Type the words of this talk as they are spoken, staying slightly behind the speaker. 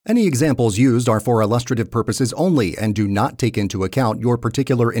Any examples used are for illustrative purposes only and do not take into account your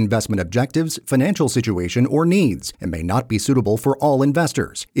particular investment objectives, financial situation, or needs, and may not be suitable for all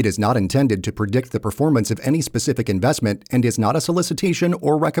investors. It is not intended to predict the performance of any specific investment and is not a solicitation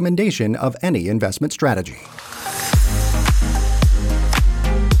or recommendation of any investment strategy.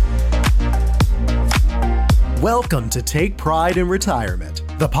 Welcome to Take Pride in Retirement,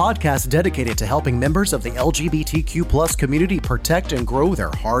 the podcast dedicated to helping members of the LGBTQ+ community protect and grow their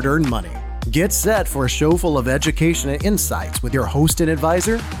hard-earned money. Get set for a show full of education and insights with your host and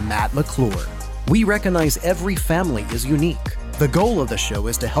advisor, Matt McClure. We recognize every family is unique. The goal of the show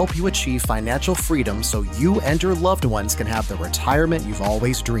is to help you achieve financial freedom so you and your loved ones can have the retirement you've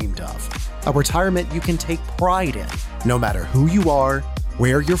always dreamed of. A retirement you can take pride in, no matter who you are,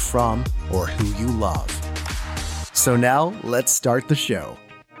 where you're from, or who you love. So now, let's start the show.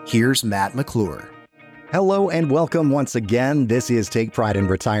 Here's Matt McClure. Hello and welcome once again. This is Take Pride in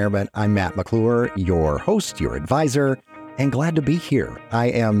Retirement. I'm Matt McClure, your host, your advisor, and glad to be here. I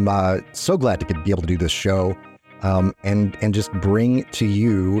am so glad to be able to do this show and just bring to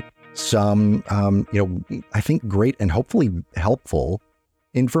you some, I think great and hopefully helpful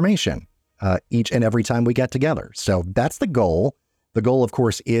information each and every time we get together. So that's the goal. The goal, of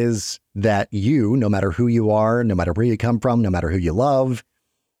course, is that you, no matter who you are, no matter where you come from, no matter who you love,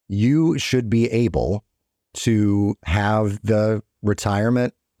 you should be able to have the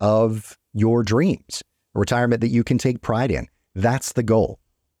retirement of your dreams, a retirement that you can take pride in. That's the goal.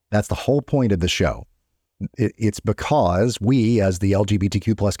 That's the whole point of the show. It's because we, as the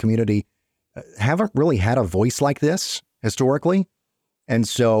LGBTQ+ community, haven't really had a voice like this historically. And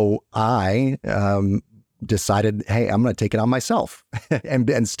so I decided, hey, I'm going to take it on myself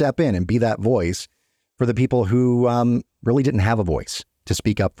and step in and be that voice for the people who really didn't have a voice to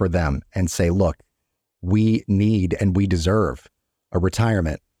speak up for them and say, look, we need and we deserve a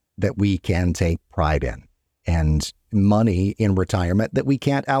retirement that we can take pride in and money in retirement that we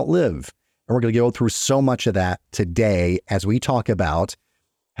can't outlive. And we're going to go through so much of that today as we talk about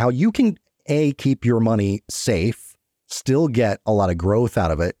how you can, A, keep your money safe, still get a lot of growth out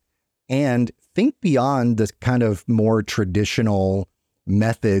of it, and think beyond the kind of more traditional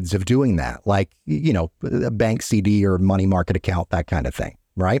methods of doing that, like, a bank CD or money market account, that kind of thing,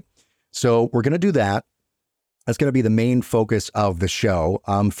 right? So we're going to do that. That's going to be the main focus of the show.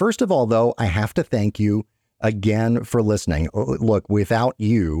 First of all, though, I have to thank you again for listening. Look, without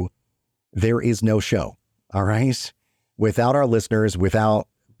you, there is no show, all right? Without our listeners, without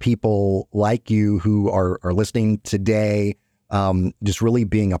people like you who are listening today, just really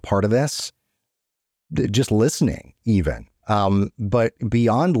being a part of this, just listening even. But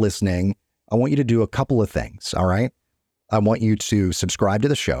beyond listening, I want you to do a couple of things, all right? I want you to subscribe to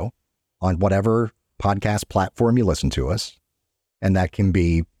the show on whatever podcast platform you listen to us. And that can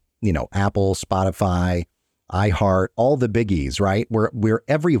be, Apple, Spotify, iHeart, all the biggies, right? We're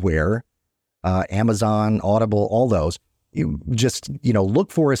everywhere. Amazon, Audible, all those. You just,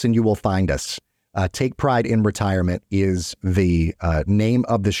 look for us and you will find us. Take Pride in Retirement is the name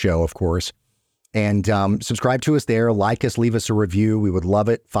of the show, of course. And subscribe to us there, like us, leave us a review. We would love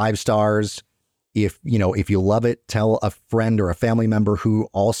it. 5 stars. If you love it, tell a friend or a family member who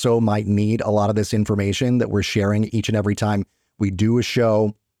also might need a lot of this information that we're sharing each and every time we do a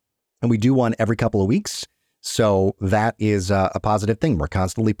show. And we do one every couple of weeks. So that is a positive thing. We're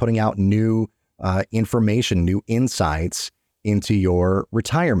constantly putting out new information, new insights into your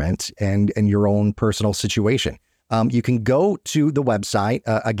retirement and your own personal situation. You can go to the website.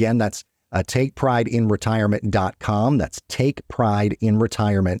 Again, that's takeprideinretirement.com. That's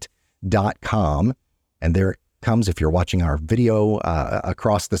takeprideinretirement.com. And there it comes, if you're watching our video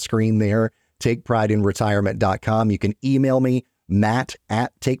across the screen there, takeprideinretirement.com. You can email me,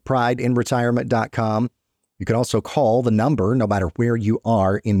 matt@takeprideinretirement.com. You can also call the number, no matter where you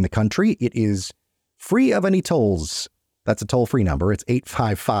are in the country. It is free of any tolls. That's a toll-free number. It's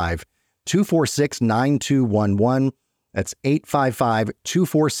 855-246-9211. That's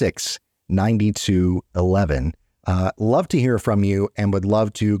 855-246-9211. Love to hear from you and would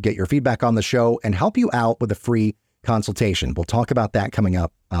love to get your feedback on the show and help you out with a free consultation. We'll talk about that coming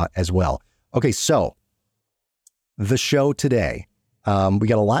up as well. Okay, so the show today, we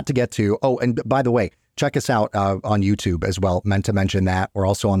got a lot to get to. Oh, and by the way, check us out on YouTube as well. Meant to mention that. We're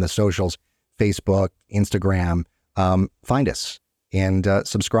also on the socials, Facebook, Instagram. Find us and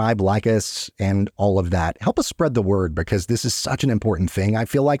subscribe, like us, and all of that. Help us spread the word because this is such an important thing. I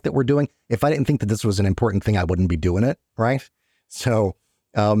feel like that we're doing. If I didn't think that this was an important thing, I wouldn't be doing it, right? So,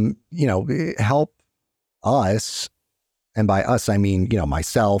 help us, and by us, I mean,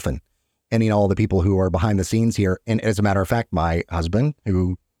 myself and all the people who are behind the scenes here. And as a matter of fact, my husband,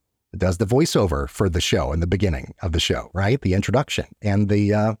 who does the voiceover for the show in the beginning of the show, right? The introduction and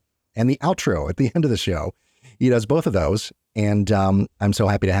the outro at the end of the show. He does both of those. And I'm so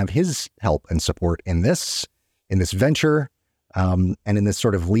happy to have his help and support in this venture, and in this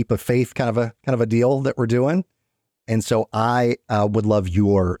sort of leap of faith kind of a deal that we're doing. And so I would love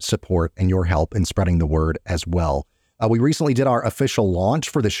your support and your help in spreading the word as well. We recently did our official launch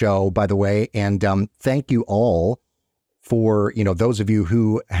for the show, by the way, and thank you all for, those of you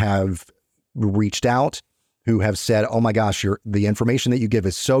who have reached out, who have said, oh my gosh, the information that you give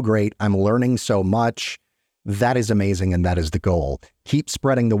is so great. I'm learning so much. That is amazing. And that is the goal. Keep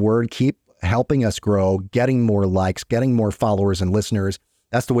spreading the word, keep helping us grow, getting more likes, getting more followers and listeners.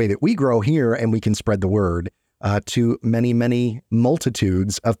 That's the way that we grow here, and we can spread the word to many, many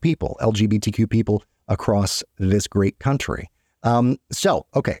multitudes of people, LGBTQ people across this great country.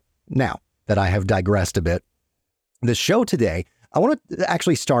 Okay, now that I have digressed a bit, the show today, I want to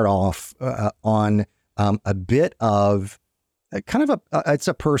actually start off on a bit of it's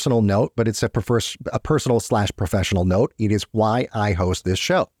a personal note, but it's a personal/professional note. It is why I host this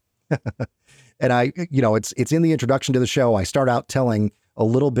show. And it's in the introduction to the show. I start out telling a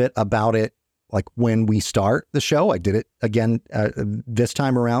little bit about it, like when we start the show. I did it again this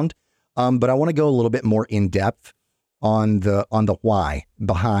time around. But I want to go a little bit more in depth on the why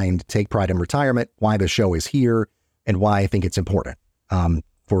behind Take Pride in Retirement, why the show is here, and why I think it's important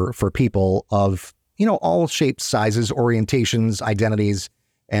for people of all shapes, sizes, orientations, identities,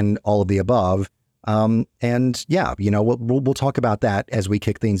 and all of the above. We'll talk about that as we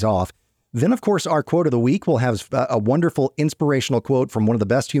kick things off. Then, of course, our quote of the week will have a wonderful inspirational quote from one of the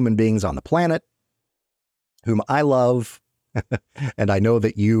best human beings on the planet, whom I love, and I know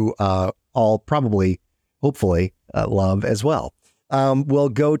that you all probably, hopefully, love as well. We'll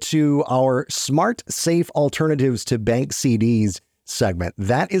go to our smart, safe alternatives to bank CDs segment.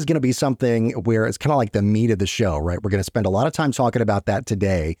 That is going to be something where it's kind of like the meat of the show, right? We're going to spend a lot of time talking about that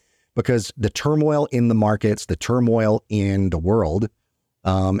today, because the turmoil in the markets, the turmoil in the world,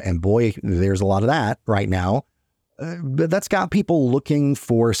 and boy, there's a lot of that right now. But that's got people looking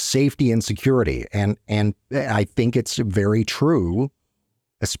for safety and security. And I think it's very true,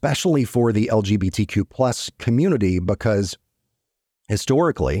 especially for the LGBTQ plus community, because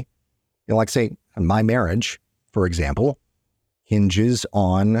historically, like say my marriage, for example, hinges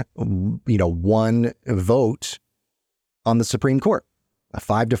on, one vote on the Supreme Court, a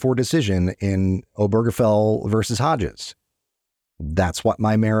 5-4 decision in Obergefell versus Hodges. That's what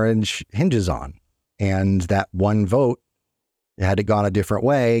my marriage hinges on. And that one vote, had it gone a different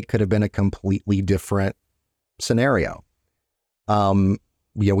way, could have been a completely different scenario.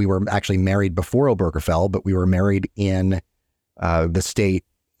 We were actually married before Obergefell, but we were married in the state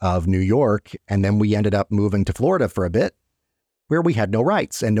of New York. And then we ended up moving to Florida for a bit, where we had no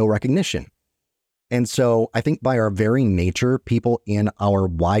rights and no recognition. And so I think by our very nature, people in our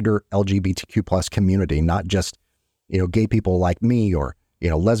wider LGBTQ plus community, not just, gay people like me, or,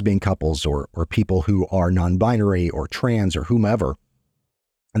 lesbian couples, or people who are non-binary or trans or whomever,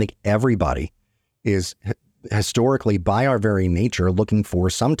 I think everybody is historically, by our very nature, looking for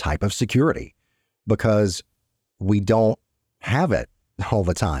some type of security, because we don't have it all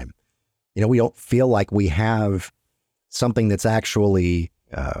the time. We don't feel like we have something that's actually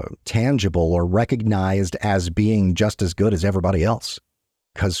tangible or recognized as being just as good as everybody else,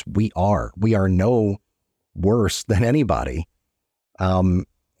 because we are no worse than anybody. We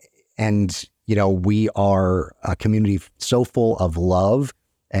are a community so full of love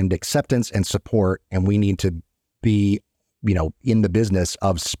and acceptance and support, and we need to be, in the business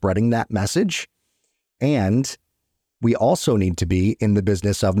of spreading that message. And we also need to be in the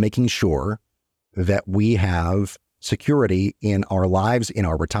business of making sure that we have security in our lives, in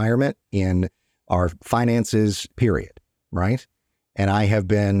our retirement, in our finances, period, right? And I have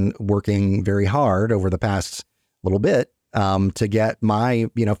been working very hard over the past little bit to get my,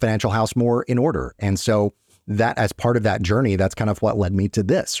 financial house more in order. And so that, as part of that journey, that's kind of what led me to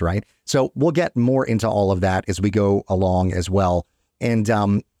this, right? So we'll get more into all of that as we go along as well. And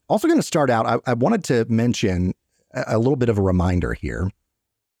also going to start out, I wanted to mention a little bit of a reminder here,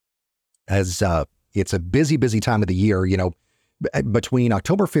 as it's a busy, busy time of the year, between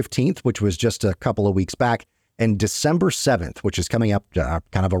October 15th, which was just a couple of weeks back, and December 7th, which is coming up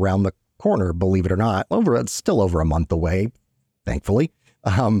kind of around the corner, believe it or not. It's still over a month away, thankfully.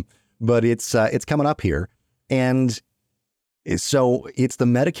 But it's coming up here. And so it's the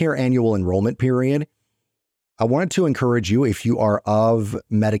Medicare annual enrollment period. I wanted to encourage you, if you are of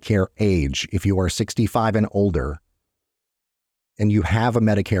Medicare age, if you are 65 and older, and you have a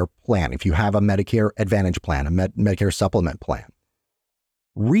Medicare plan, if you have a Medicare Advantage plan, a Medicare supplement plan,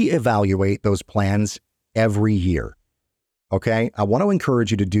 reevaluate those plans every year. Okay? I want to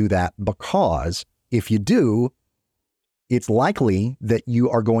encourage you to do that because if you do, it's likely that you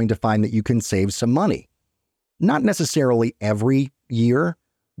are going to find that you can save some money. Not necessarily every year,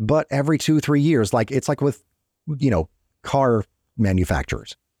 but every 2-3 years. It's like with, car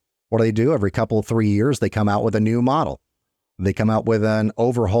manufacturers. What do? Every couple of 3 years, they come out with a new model. They come out with an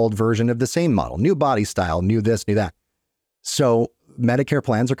overhauled version of the same model, new body style, new this, new that. So Medicare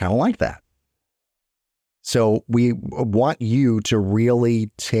plans are kind of like that. So we want you to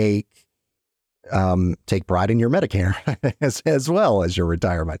really take pride in your Medicare as well as your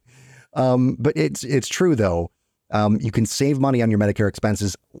retirement. But it's true though. You can save money on your Medicare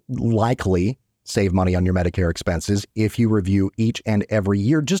expenses, likely save money on your Medicare expenses if you review each and every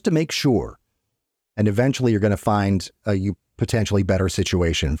year just to make sure. And eventually you're going to find a potentially better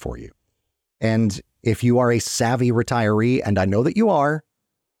situation for you. And if you are a savvy retiree, and I know that you are,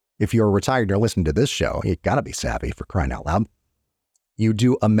 if you're retired and you're listening to this show, you got to be savvy, for crying out loud. You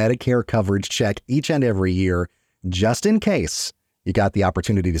do a Medicare coverage check each and every year, just in case you got the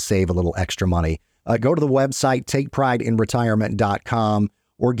opportunity to save a little extra money. Go to the website, takeprideinretirement.com,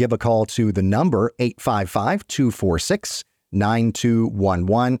 or give a call to the number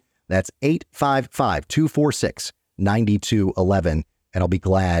 855-246-9211. That's 855-246-9211. And I'll be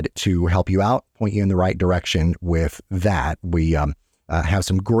glad to help you out, point you in the right direction with that. We have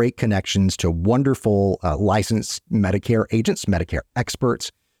some great connections to wonderful licensed Medicare agents, Medicare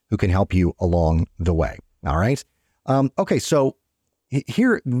experts who can help you along the way. All right. Okay. So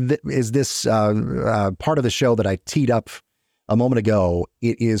here is this part of the show that I teed up a moment ago.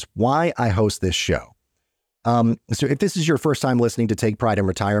 It is why I host this show. So if this is your first time listening to Take Pride in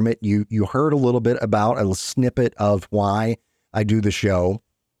Retirement, you heard a little bit about a snippet of why I do the show,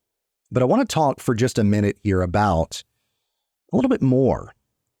 but I want to talk for just a minute here about a little bit more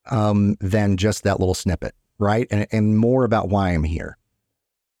than just that little snippet, right? And more about why I'm here,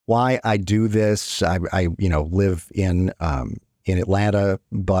 why I do this. I live in Atlanta,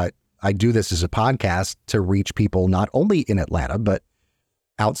 but I do this as a podcast to reach people not only in Atlanta, but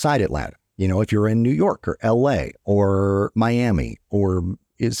outside Atlanta. If you're in New York or LA or Miami or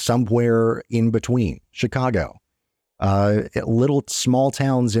is somewhere in between, Chicago, little small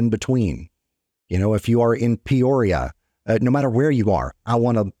towns in between, if you are in Peoria, no matter where you are, I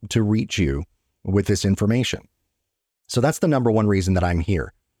want to reach you with this information. So that's the number one reason that I'm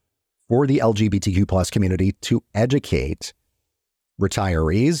here, for the LGBTQ plus community, to educate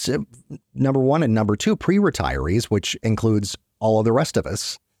retirees, number one, and number two, pre-retirees, which includes all of the rest of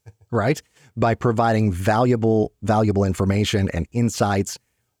us, right? By providing valuable information and insights,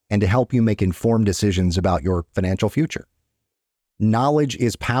 and to help you make informed decisions about your financial future. Knowledge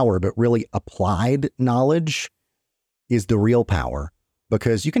is power, but really applied knowledge is the real power,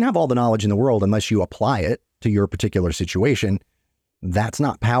 because you can have all the knowledge in the world unless you apply it to your particular situation. That's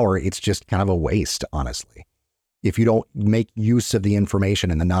not power. It's just kind of a waste, honestly, if you don't make use of the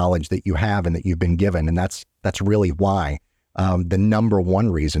information and the knowledge that you have and that you've been given. And that's really why the number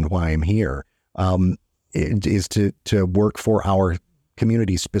one reason why I'm here is to work for our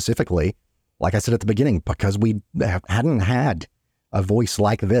community specifically, like I said at the beginning, because we hadn't had a voice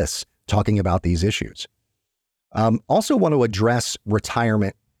like this talking about these issues. Also want to address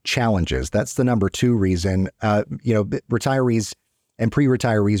retirement challenges. That's the number two reason. Retirees and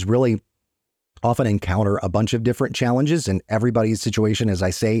pre-retirees really often encounter a bunch of different challenges, and everybody's situation, as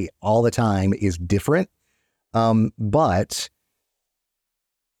I say all the time, is different. But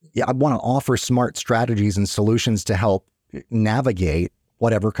I want to offer smart strategies and solutions to help navigate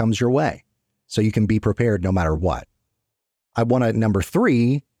whatever comes your way, so you can be prepared no matter what. I want to, number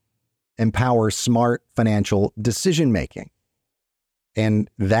three, empower smart financial decision making. And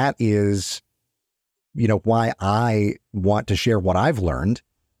that is, why I want to share what I've learned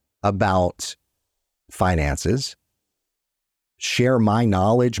about finances, share my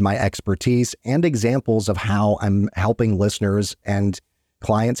knowledge, my expertise, and examples of how I'm helping listeners and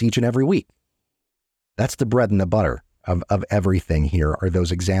clients each and every week. That's the bread and the butter of everything here, are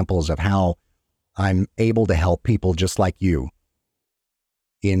those examples of how I'm able to help people just like you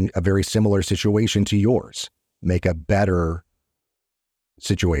in a very similar situation to yours make a better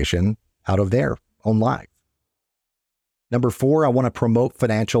situation out of their own life. Number four, I want to promote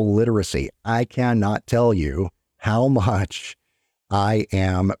financial literacy. I cannot tell you how much I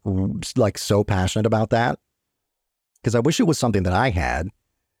am so passionate about that, because I wish it was something that I had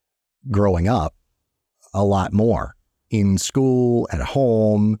growing up a lot more in school, at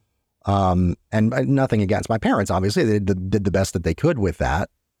home, and nothing against my parents. Obviously, they did the best that they could with that.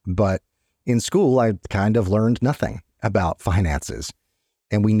 But in school, I kind of learned nothing about finances.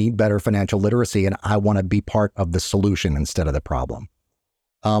 and we need better financial literacy. And I want to be part of the solution instead of the problem.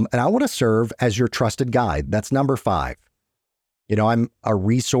 And I want to serve as your trusted guide. That's number 5. I'm a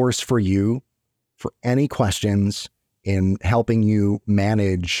resource for you for any questions in helping you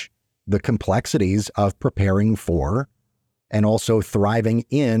manage the complexities of preparing for and also thriving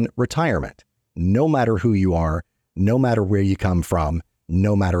in retirement, no matter who you are, no matter where you come from,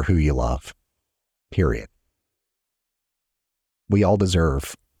 no matter who you love, period. We all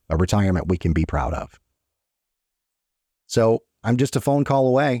deserve a retirement we can be proud of. So I'm just a phone call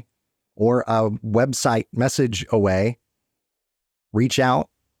away or a website message away. Reach out,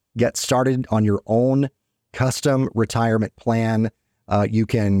 get started on your own custom retirement plan. You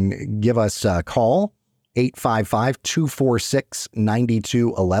can give us a call,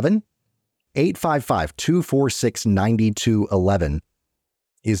 855-246-9211. 855-246-9211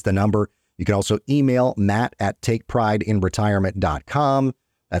 is the number. You can also email matt@takeprideinretirement.com.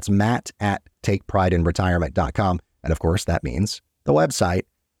 That's matt@takeprideinretirement.com. And of course, that means the website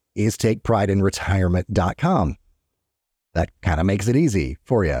is takeprideinretirement.com. That kind of makes it easy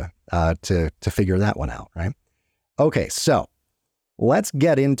for you to figure that one out, right? Okay, so let's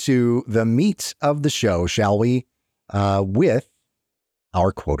get into the meat of the show, shall we? With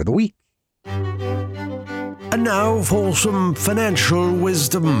our quote of the week. And now for some financial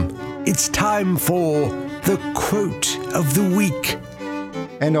wisdom. It's time for the quote of the week.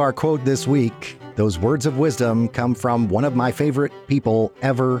 And our quote this week, those words of wisdom come from one of my favorite people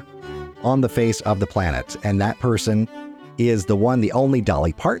ever on the face of the planet. And that person is the one, the only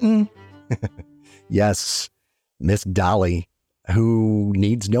Dolly Parton. Yes, Miss Dolly, who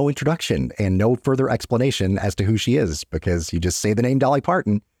needs no introduction and no further explanation as to who she is, because you just say the name Dolly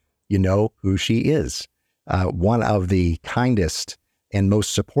Parton, you know who she is. One of the kindest and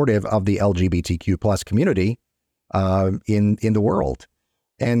most supportive of the LGBTQ plus community in the world.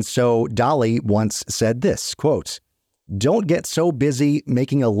 And so Dolly once said this, quote, "Don't get so busy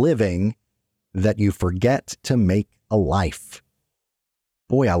making a living that you forget to make a life."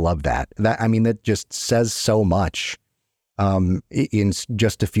 Boy, I love that. That just says so much in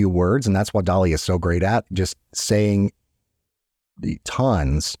just a few words. And that's what Dolly is so great at, just saying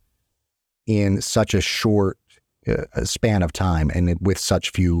tons in such a short span of time and with such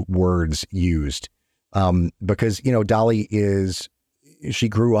few words used. Because, Dolly she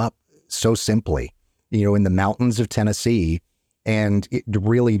grew up so simply, in the mountains of Tennessee and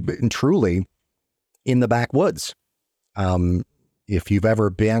really and truly in the backwoods. If you've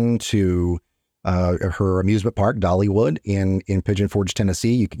ever been to her amusement park, Dollywood in Pigeon Forge,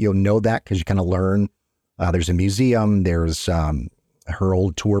 Tennessee, you'll know that because you kind of learn. There's a museum, there's her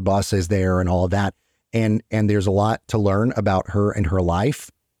old tour bus is there and all of that. And there's a lot to learn about her and her life.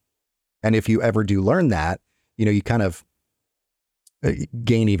 And if you ever do learn that, you kind of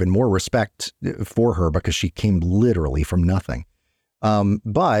gain even more respect for her because she came literally from nothing.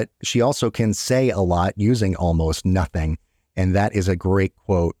 But she also can say a lot using almost nothing. And that is a great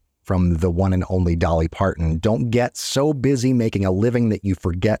quote from the one and only Dolly Parton. Don't get so busy making a living that you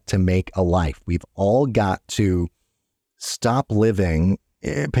forget to make a life. We've all got to stop living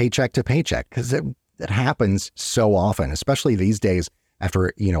paycheck to paycheck because it happens so often, especially these days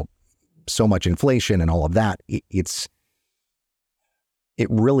after, so much inflation and all of that. It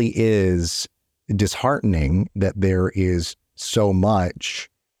really is disheartening that there is so much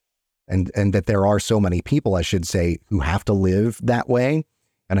and that there are so many people, I should say, who have to live that way.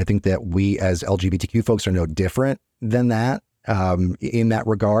 And I think that we as LGBTQ folks are no different than that in that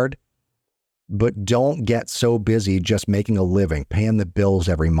regard. But don't get so busy just making a living, paying the bills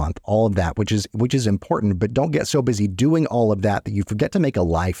every month, all of that, which is important. But don't get so busy doing all of that you forget to make a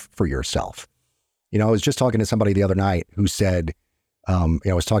life for yourself. I was just talking to somebody the other night who said, I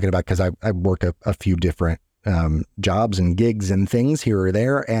was talking about, because I work a few different jobs and gigs and things here or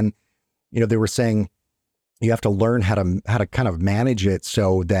there. And, they were saying you have to learn how to kind of manage it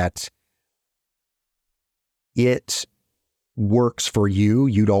so that it works for you.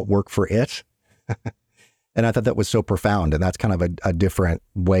 You don't work for it. And I thought that was so profound. And that's kind of a different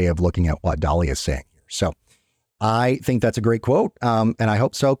way of looking at what Dolly is saying here. So I think that's a great quote. And I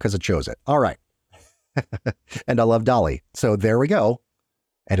hope so, because it shows it. All right. And I love Dolly. So there we go.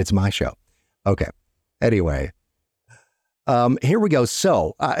 And it's my show. Okay. Anyway, here we go.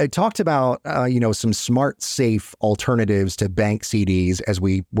 So I talked about, some smart, safe alternatives to bank CDs as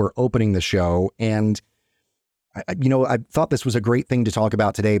we were opening the show. And, I thought this was a great thing to talk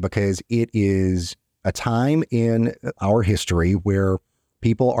about today because it is a time in our history where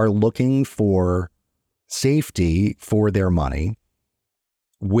people are looking for safety for their money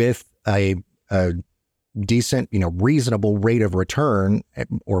with a decent, reasonable rate of return,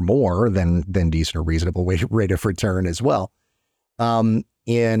 or more than decent or reasonable rate of return as well,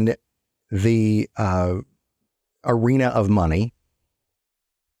 in the arena of money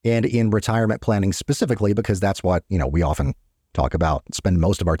and in retirement planning specifically, because that's what, we often talk about, spend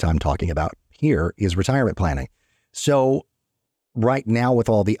most of our time talking about here, is retirement planning. So right now, with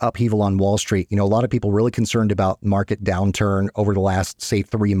all the upheaval on Wall Street, a lot of people really concerned about market downturn over the last, say,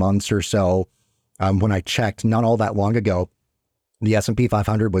 3 months or so. When I checked not all that long ago, the S&P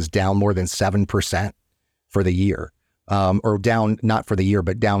 500 was down more than 7% for the year, or down, not for the year,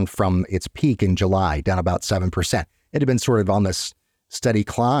 but down from its peak in July, down about 7%. It had been sort of on this steady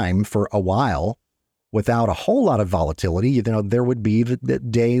climb for a while without a whole lot of volatility. There would be the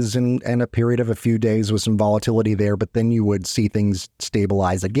days and a period of a few days with some volatility there, but then you would see things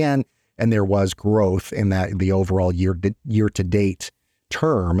stabilize again, and there was growth in the overall year to date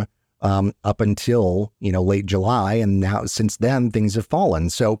term up until late July, and now since then things have fallen.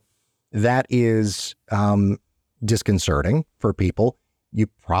 So that is disconcerting for people. You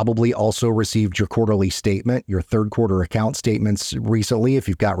probably also received your quarterly statement, your third quarter account statements recently, if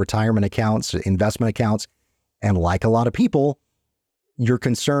you've got retirement accounts, investment accounts. And like a lot of people, you're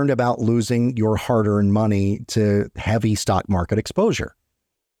concerned about losing your hard-earned money to heavy stock market exposure.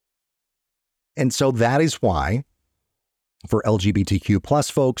 And so that is why, for LGBTQ plus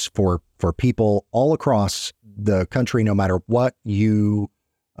folks, for people all across the country, no matter what you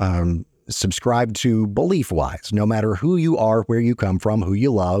subscribe to belief-wise, no matter who you are, where you come from, who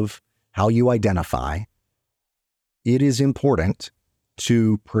you love, how you identify, it is important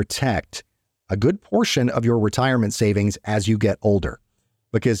to protect a good portion of your retirement savings as you get older.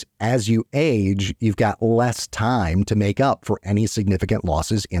 Because as you age, you've got less time to make up for any significant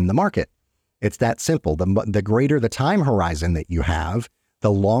losses in the market. It's that simple. The greater the time horizon that you have,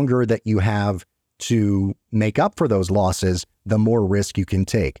 the longer that you have to make up for those losses, the more risk you can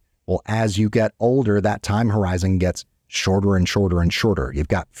take. Well, as you get older, that time horizon gets shorter and shorter and shorter. You've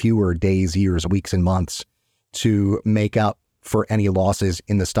got fewer days, years, weeks, and months to make up for any losses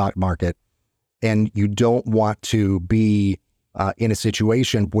in the stock market. And you don't want to be in a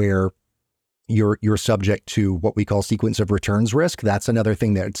situation where you're subject to what we call sequence of returns risk. That's another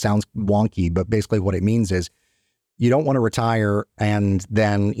thing that sounds wonky, but basically what it means is you don't want to retire and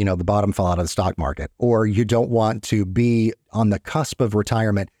then, the bottom fall out of the stock market, or you don't want to be on the cusp of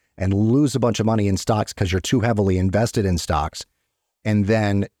retirement and lose a bunch of money in stocks because you're too heavily invested in stocks, and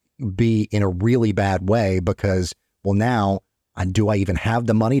then be in a really bad way because, well, now, do I even have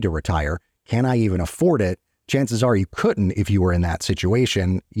the money to retire? Can I even afford it? Chances are you couldn't if you were in that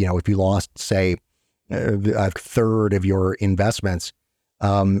situation. If you lost, say, a third of your investments,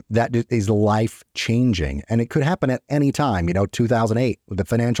 that is life changing. And it could happen at any time. 2008 with the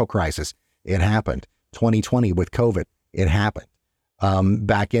financial crisis, it happened. 2020 with COVID, it happened.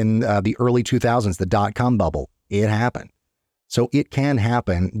 Back in the early 2000s, the dot-com bubble, it happened. So it can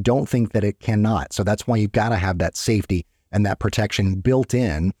happen. Don't think that it cannot. So that's why you've got to have that safety and that protection built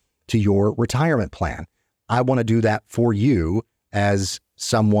in to your retirement plan. I want to do that for you as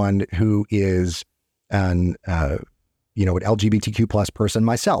someone who is an LGBTQ plus person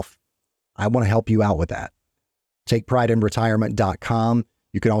myself. I want to help you out with that. TakePrideInRetirement.com.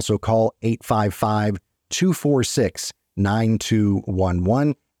 You can also call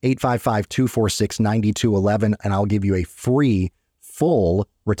 855-246-9211, 855-246-9211, and I'll give you a free, full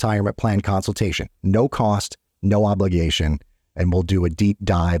retirement plan consultation. No cost, no obligation, and we'll do a deep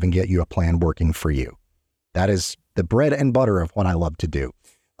dive and get you a plan working for you. That is the bread and butter of what I love to do.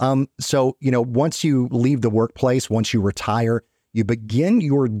 So, once you leave the workplace, once you retire, you begin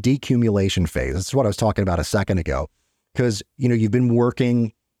your decumulation phase. This is what I was talking about a second ago, because, you've been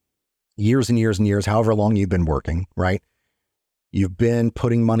working years and years and years, however long you've been working, right? You've been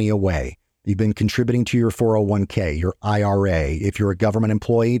putting money away. You've been contributing to your 401k, your IRA, if you're a government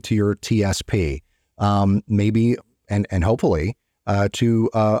employee, to your TSP, maybe, and hopefully, to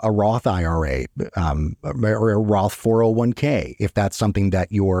a Roth IRA or a Roth 401k, if that's something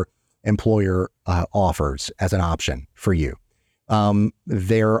that your employer offers as an option for you.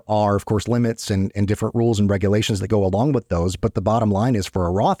 There are, of course, limits and different rules and regulations that go along with those. But the bottom line is, for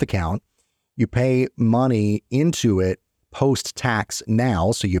a Roth account, you pay money into it post-tax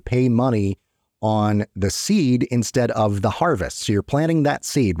now. So you pay money on the seed instead of the harvest. So you're planting that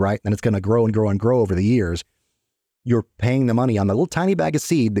seed, right? And it's going to grow and grow and grow over the years. You're paying the money on the little tiny bag of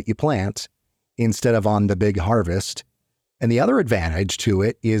seed that you plant instead of on the big harvest. And the other advantage to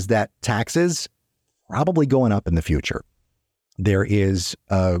it is that taxes probably going up in the future. There is,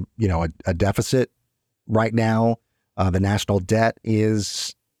 a deficit right now. The national debt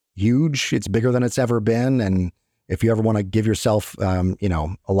is huge. It's bigger than it's ever been. And if you ever want to give yourself, a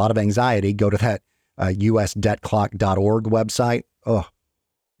lot of anxiety, go to that usdebtclock.org website. Oh,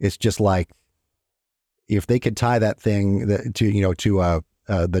 it's just like, if they could tie that thing to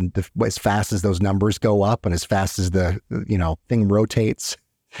as fast as those numbers go up and as fast as the thing rotates,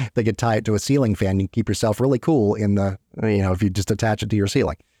 they could tie it to a ceiling fan. You keep yourself really cool in the if you just attach it to your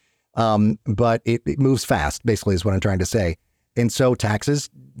ceiling. But it moves fast, basically, is what I'm trying to say. And so taxes,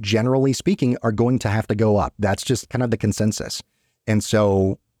 generally speaking, are going to have to go up. That's just kind of the consensus. And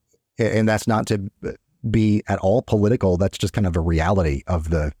so, and that's not to be at all political. That's just kind of a reality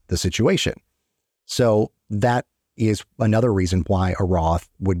of the situation. So that is another reason why a Roth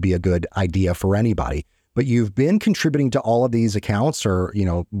would be a good idea for anybody. But you've been contributing to all of these accounts, or,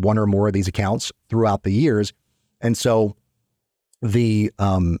 one or more of these accounts throughout the years. And so the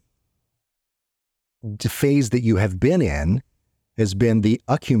phase that you have been in has been the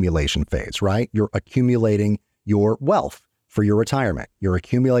accumulation phase, right? You're accumulating your wealth for your retirement. You're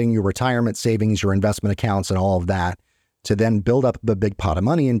accumulating your retirement savings, your investment accounts, and all of that to then build up the big pot of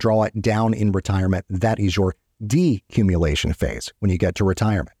money and draw it down in retirement. That is your decumulation phase when you get to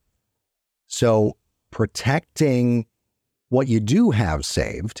retirement. So protecting what you do have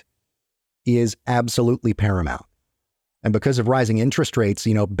saved is absolutely paramount. And because of rising interest rates,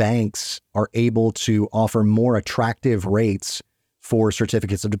 banks are able to offer more attractive rates for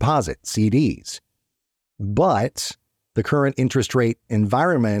certificates of deposit, CDs. But the current interest rate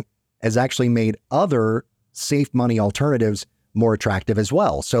environment has actually made other safe money alternatives more attractive as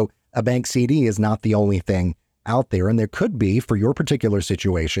well. So a bank CD is not the only thing out there, and there could be, for your particular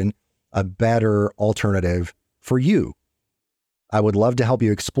situation, a better alternative for you. I would love to help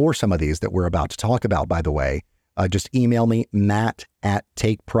you explore some of these that we're about to talk about, by the way. Just email me,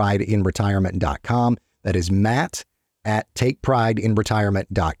 matt@takeprideinretirement.com. That is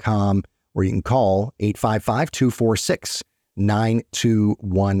matt@takeprideinretirement.com, or you can call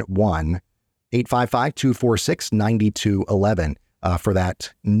 855-246-9211, 855-246-9211 for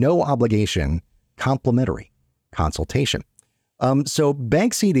that no obligation complimentary consultation. So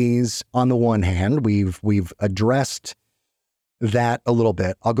bank CDs, on the one hand, we've addressed that a little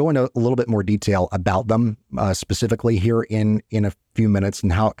bit. I'll go into a little bit more detail about them specifically here in a few minutes,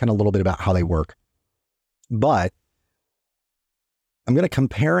 and a little bit about how they work. But I'm going to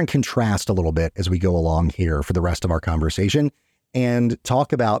compare and contrast a little bit as we go along here for the rest of our conversation, and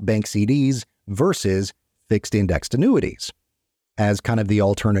talk about bank CDs versus fixed indexed annuities as kind of the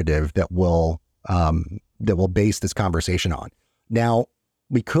alternative that we'll base this conversation on. Now,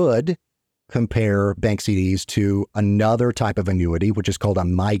 we could compare bank CDs to another type of annuity, which is called a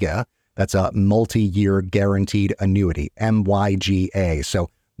MYGA. That's a multi-year guaranteed annuity, MYGA. So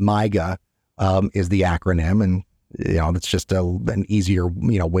MYGA is the acronym, and it's just an easier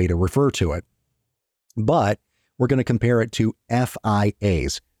way to refer to it. But we're going to compare it to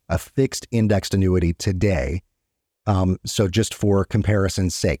FIAs, a fixed indexed annuity today. So just for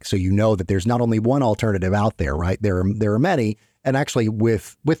comparison's sake, so that there's not only one alternative out there, right? There are many. And actually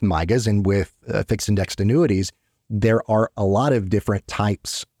with MYGAs and with fixed indexed annuities, there are a lot of different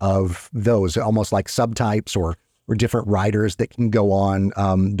types of those, almost like subtypes or different riders that can go on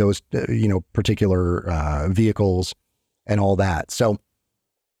those, particular vehicles and all that. So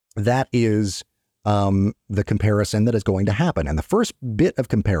that is the comparison that is going to happen. And the first bit of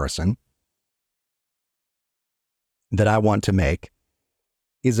comparison that I want to make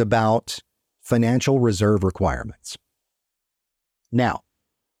is about financial reserve requirements. Now,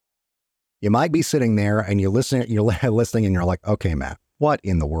 you might be sitting there and you're listening and you're like, okay, Matt, what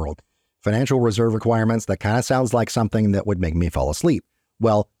in the world? Financial reserve requirements, that kind of sounds like something that would make me fall asleep.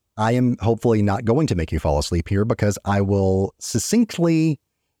 Well, I am hopefully not going to make you fall asleep here, because I will succinctly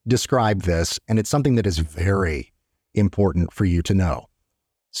describe this, and it's something that is very important for you to know.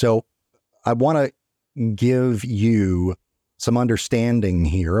 So I want to give you some understanding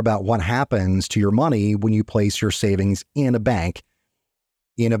here about what happens to your money when you place your savings in a bank,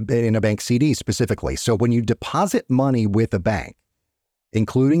 in a bank CD specifically. So when you deposit money with a bank,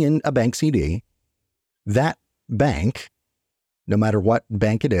 including in a bank CD, that bank, no matter what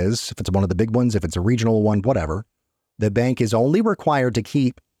bank it is, if it's one of the big ones, if it's a regional one, whatever, the bank is only required to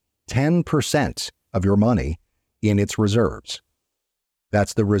keep 10% of your money in its reserves.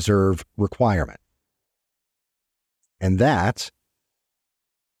 That's the reserve requirement. And that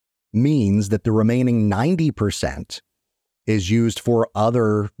means that the remaining 90% is used for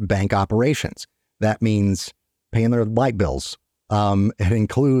other bank operations. That means paying their light bills. It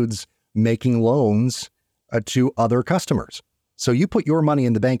includes making loans to other customers. So you put your money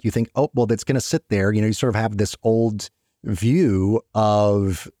in the bank, you think, oh, well, that's going to sit there. You sort of have this old view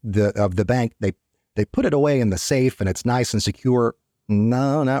of the bank. They put it away in the safe and it's nice and secure.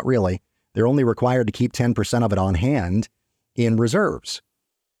 No, not really. They're only required to keep 10% of it on hand in reserves.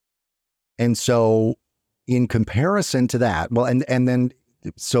 And so in comparison to that, well, and then,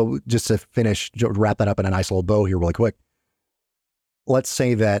 so just to finish, wrap that up in a nice little bow here really quick. Let's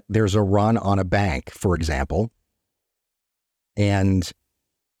say that there's a run on a bank, for example, and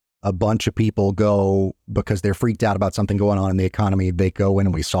a bunch of people go because they're freaked out about something going on in the economy. They go in,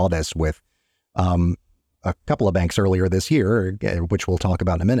 and we saw this with a couple of banks earlier this year, which we'll talk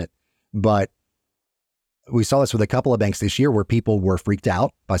about in a minute. But we saw this with a couple of banks this year where people were freaked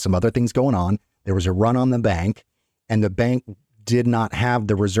out by some other things going on. There was a run on the bank, and the bank did not have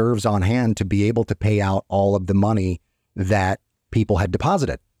the reserves on hand to be able to pay out all of the money that people had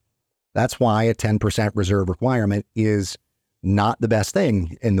deposited. That's why a 10% reserve requirement is not the best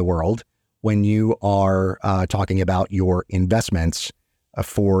thing in the world when you are talking about your investments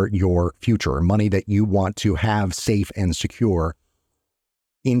for your future, money that you want to have safe and secure.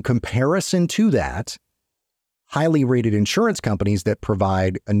 In comparison to that, highly rated insurance companies that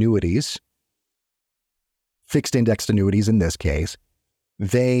provide annuities, fixed indexed annuities in this case,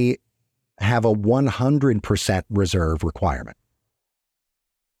 they have a 100% reserve requirement.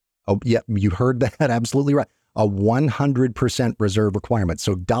 Oh, yeah, you heard that absolutely right. A 100% reserve requirement.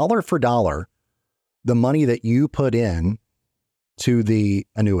 So dollar for dollar, the money that you put in to the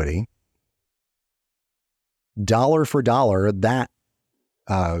annuity, dollar for dollar, that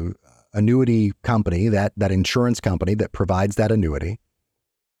annuity company, that insurance company that provides that annuity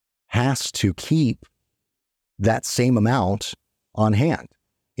has to keep that same amount on hand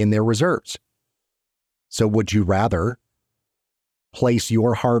in their reserves. So would you rather place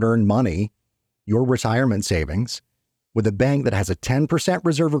your hard-earned money, your retirement savings, with a bank that has a 10%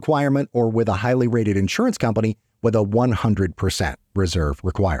 reserve requirement or with a highly rated insurance company with a 100% reserve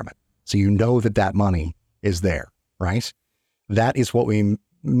requirement? So you know that money is there, right? That is what we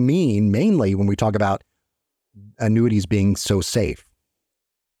mean mainly when we talk about annuities being so safe.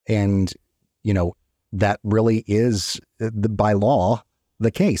 And, you know, that really is by law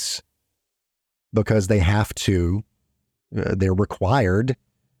the case, because they have to, they're required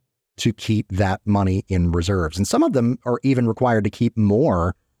to keep that money in reserves. And some of them are even required to keep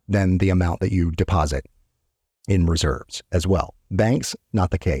more than the amount that you deposit in reserves as well. Banks,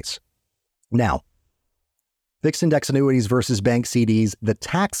 not the case. Now, fixed index annuities versus bank CDs, the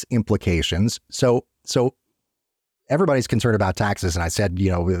tax implications. So everybody's concerned about taxes. And I said, we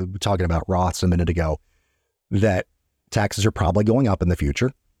were talking about Roths a minute ago, that taxes are probably going up in the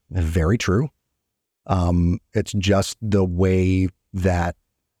future. Very true. It's just the way that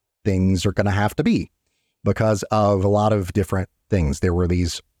things are going to have to be because of a lot of different things. There were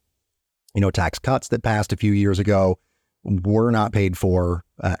these, tax cuts that passed a few years ago, were not paid for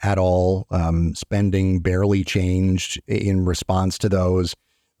at all. Spending barely changed in response to those.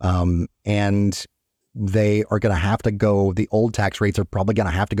 And they are going to have to go, the old tax rates are probably going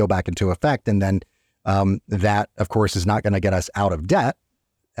to have to go back into effect. And then that, of course, is not going to get us out of debt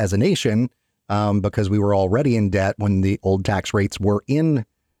as a nation because we were already in debt when the old tax rates were in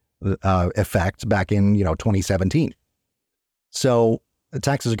effect back in 2017. So the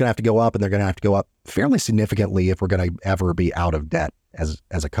taxes are going to have to go up, and they're going to have to go up fairly significantly if we're going to ever be out of debt as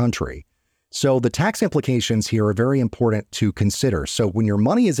a country. So the tax implications here are very important to consider. So when your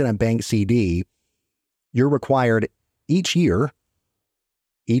money is in a bank CD, you're required each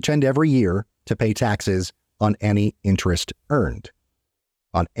and every year, to pay taxes on any interest earned.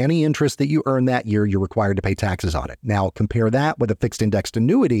 On any interest that you earn that year, you're required to pay taxes on it. Now, compare that with a fixed indexed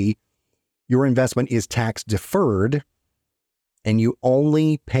annuity. Your investment is tax deferred, and you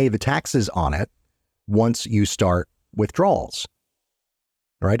only pay the taxes on it once you start withdrawals,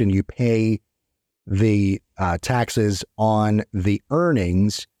 right? And you pay the taxes on the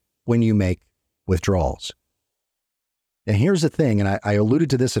earnings when you make withdrawals. And here's the thing, and I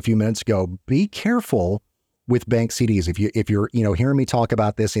alluded to this a few minutes ago, be careful with bank CDs. If you're hearing me talk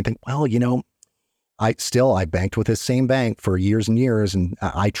about this and you think, well, I banked with this same bank for years and years, and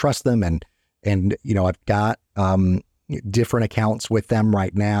I trust them, and I've got different accounts with them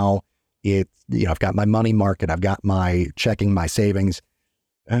right now. I've got my money market, I've got my checking, my savings.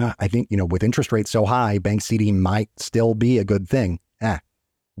 I think with interest rates so high, bank CD might still be a good thing.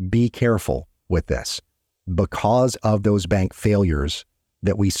 Be careful with this because of those bank failures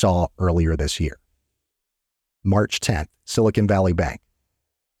that we saw earlier this year. March 10th, Silicon Valley Bank.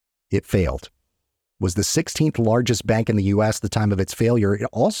 It failed. Was the 16th largest bank in the U.S. at the time of its failure. It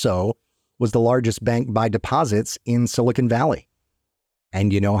also was the largest bank by deposits in Silicon Valley.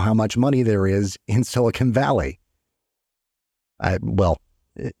 And you know how much money there is in Silicon Valley. Well,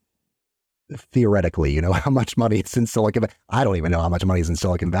 theoretically, how much money is in Silicon Valley. I don't even know how much money is in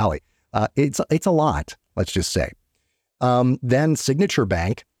Silicon Valley. It's a lot, let's just say. Then Signature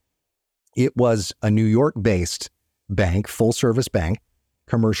Bank, it was a New York-based bank, full-service bank,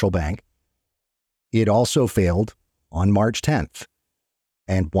 commercial bank. It also failed on March 10th.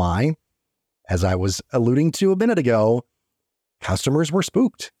 And why? As I was alluding to a minute ago, customers were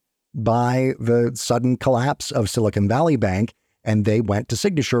spooked by the sudden collapse of Silicon Valley Bank, and they went to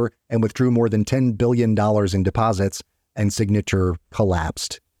Signature and withdrew more than $10 billion in deposits, and Signature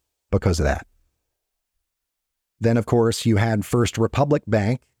collapsed because of that. Then, of course, you had First Republic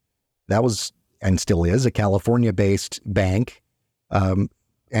Bank. That was, and still is, a California-based bank.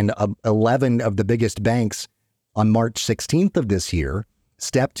 And 11 of the biggest banks on March 16th of this year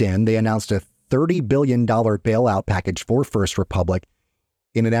stepped in. They announced a $30 billion bailout package for First Republic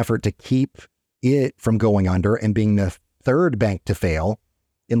in an effort to keep it from going under and being the third bank to fail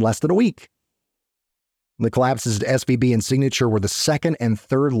in less than a week. The collapses at SVB and Signature were the second and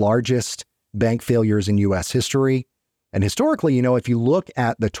third largest bank failures in U.S. history. And historically, if you look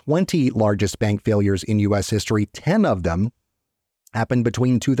at the 20 largest bank failures in U.S. history, 10 of them happened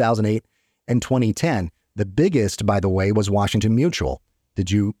between 2008 and 2010. The biggest, by the way, was Washington Mutual.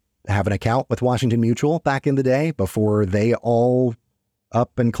 Did you have an account with Washington Mutual back in the day before they all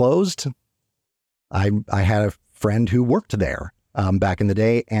up and closed? I had a friend who worked there back in the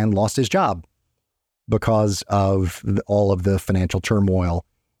day and lost his job because of all of the financial turmoil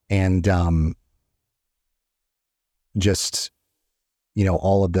and just,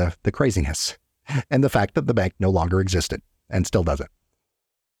 all of the craziness and the fact that the bank no longer existed and still doesn't.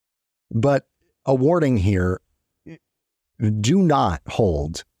 But a warning here, do not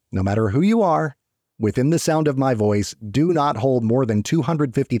hold, no matter who you are, within the sound of my voice, do not hold more than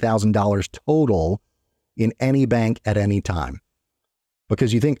 $250,000 total in any bank at any time.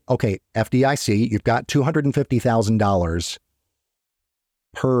 Because you think, okay, FDIC, you've got $250,000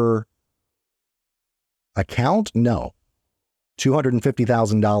 per account? No.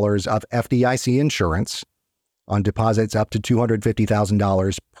 $250,000 of FDIC insurance on deposits up to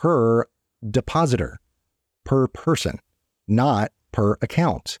 $250,000 per depositor, per person, not per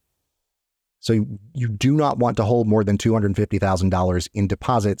account. So you do not want to hold more than $250,000 in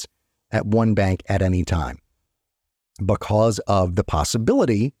deposits at one bank at any time because of the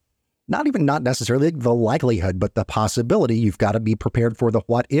possibility, not necessarily the likelihood, but the possibility. You've got to be prepared for the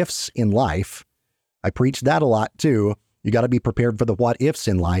what ifs in life. I preach that a lot too. You got to be prepared for the what ifs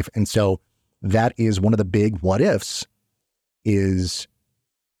in life. And so that is one of the big what ifs is,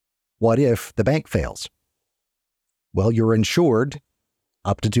 what if the bank fails? Well, you're insured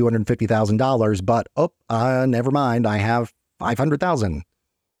up to $250,000, but never mind. I have $500,000.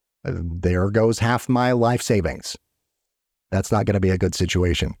 There goes half my life savings. That's not going to be a good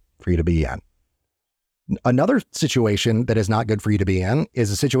situation for you to be in. Another situation that is not good for you to be in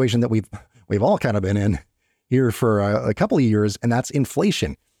is a situation that we've all kind of been in here for a couple of years, and that's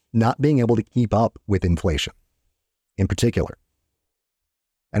inflation, not being able to keep up with inflation in particular.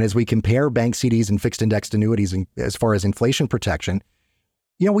 And as we compare bank CDs and fixed indexed annuities as far as inflation protection,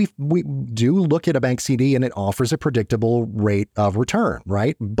 we do look at a bank CD and it offers a predictable rate of return,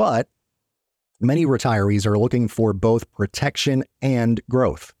 right? But many retirees are looking for both protection and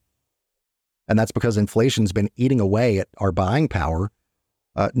growth. And that's because inflation's been eating away at our buying power,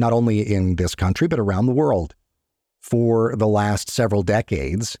 not only in this country, but around the world for the last several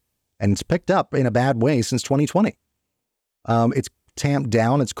decades. And it's picked up in a bad way since 2020. It's tamped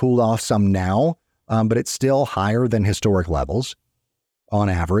down, it's cooled off some now, but it's still higher than historic levels on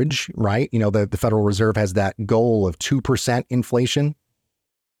average, right? The Federal Reserve has that goal of 2% inflation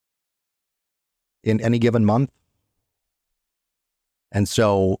in any given month. And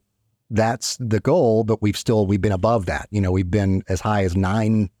so that's the goal, but we've been above that. We've been as high as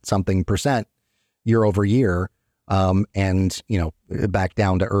 9% year over year. And back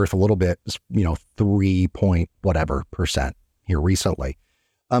down to earth a little bit, 3 point whatever percent here recently.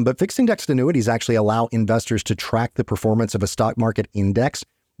 But fixed indexed annuities actually allow investors to track the performance of a stock market index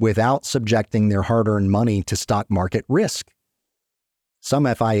without subjecting their hard-earned money to stock market risk. Some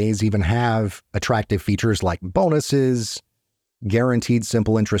FIAs even have attractive features like bonuses, guaranteed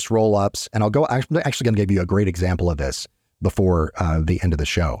simple interest roll-ups. And I'm actually going to give you a great example of this before the end of the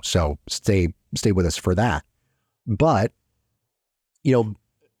show. So stay with us for that. But,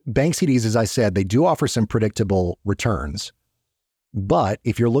 bank CDs, as I said, they do offer some predictable returns. But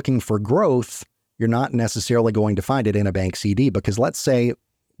if you're looking for growth, you're not necessarily going to find it in a bank CD, because let's say,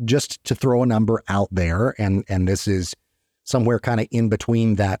 just to throw a number out there, and this is somewhere kind of in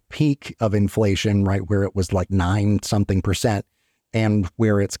between that peak of inflation, right, where it was like 9 something percent, and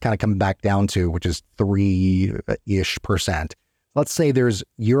where it's kind of coming back down to, which is 3-ish%. Let's say there's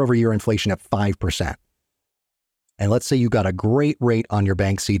year over year inflation at 5%. And let's say you got a great rate on your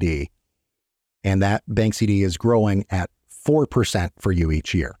bank CD, and that bank CD is growing at 4% for you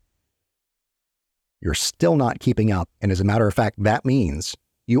each year. You're still not keeping up. And as a matter of fact, that means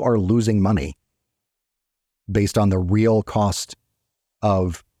you are losing money based on the real cost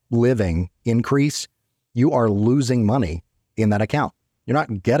of living increase. You are losing money in that account. You're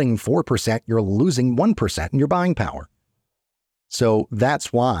not getting 4%, you're losing 1% in your buying power. So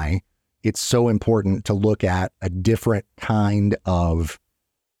that's why it's so important to look at a different kind of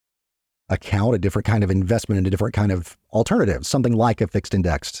account, a different kind of investment, and a different kind of alternative, something like a fixed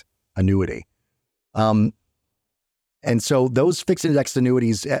indexed annuity. And so those fixed indexed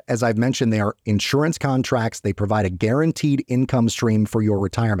annuities, as I've mentioned, they are insurance contracts. They provide a guaranteed income stream for your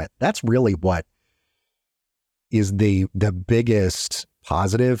retirement. That's really what is the biggest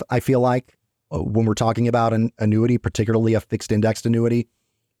positive, I feel like, when we're talking about an annuity, particularly a fixed indexed annuity,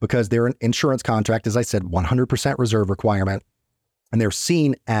 because they're an insurance contract, as I said, 100% reserve requirement, and they're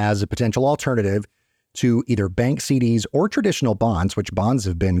seen as a potential alternative to either bank CDs or traditional bonds, which bonds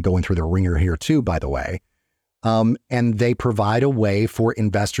have been going through the ringer here too, by the way. And they provide a way for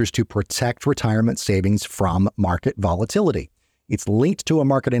investors to protect retirement savings from market volatility. It's linked to a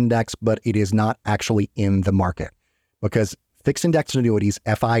market index, but it is not actually in the market, because fixed index annuities,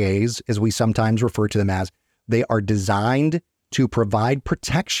 FIAs, as we sometimes refer to them as, they are designed to provide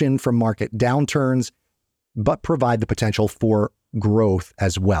protection from market downturns, but provide the potential for growth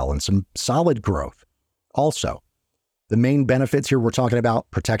as well, and some solid growth. Also, the main benefits here, we're talking about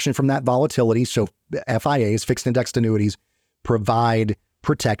protection from that volatility. So FIAs, fixed indexed annuities, provide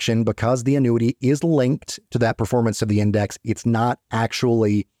protection because the annuity is linked to that performance of the index. It's not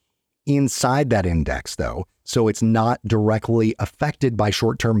actually inside that index, though, so it's not directly affected by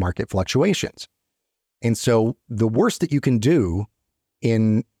short-term market fluctuations. And so the worst that you can do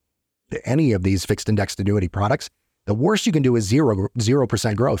in any of these fixed indexed annuity products, the worst you can do is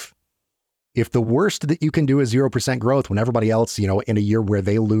 0% growth. If the worst that you can do is 0% growth when everybody else, in a year where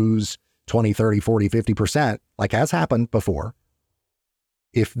they lose 20, 30, 40, 50%, like has happened before,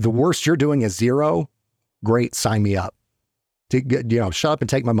 if the worst you're doing is 0, great, sign me up. Shut up and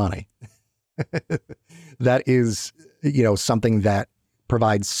take my money. That is, something that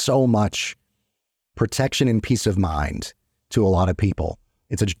provides so much protection and peace of mind to a lot of people.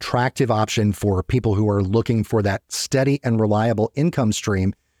 It's an attractive option for people who are looking for that steady and reliable income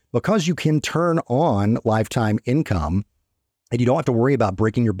stream, because you can turn on lifetime income and you don't have to worry about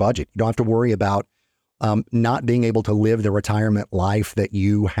breaking your budget. You don't have to worry about not being able to live the retirement life that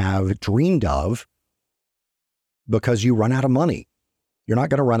you have dreamed of because you run out of money. You're not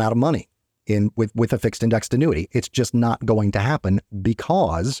going to run out of money with a fixed indexed annuity. It's just not going to happen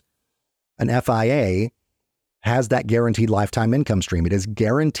because an FIA has that guaranteed lifetime income stream. It is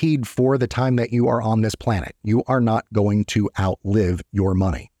guaranteed for the time that you are on this planet. You are not going to outlive your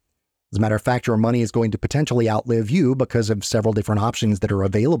money. As a matter of fact, your money is going to potentially outlive you because of several different options that are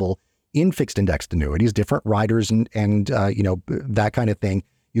available in fixed indexed annuities, different riders and that kind of thing.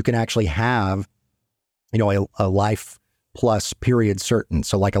 You can actually have, a life plus period certain.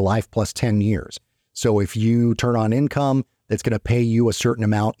 So like a life plus 10 years. So if you turn on income, that's going to pay you a certain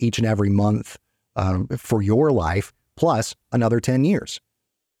amount each and every month for your life plus another 10 years.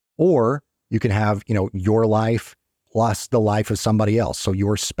 Or you can have, your life plus the life of somebody else. So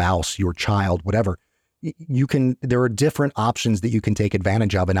your spouse, your child, whatever. There are different options that you can take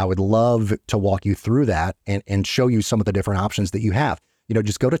advantage of. And I would love to walk you through that and show you some of the different options that you have.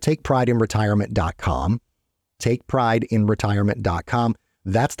 Just go to takeprideinretirement.com, takeprideinretirement.com.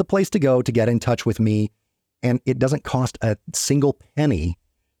 That's the place to go to get in touch with me. And it doesn't cost a single penny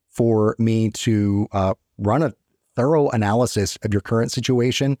for me to run a thorough analysis of your current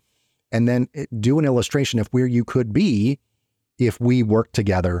situation and then do an illustration of where you could be if we work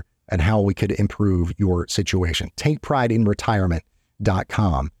together and how we could improve your situation.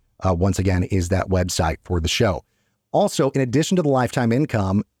 TakePrideInRetirement.com, once again, is that website for the show. Also, in addition to the lifetime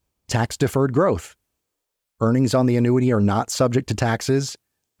income, tax-deferred growth. Earnings on the annuity are not subject to taxes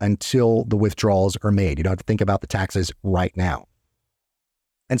until the withdrawals are made. You don't have to think about the taxes right now.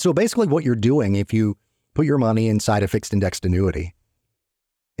 And so basically what you're doing, if you put your money inside a fixed indexed annuity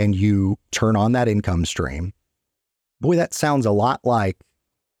and you turn on that income stream, boy, that sounds a lot like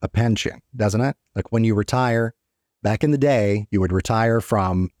a pension, doesn't it? Like when you retire, back in the day, you would retire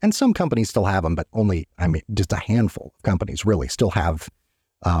from, and some companies still have them, but just a handful of companies really still have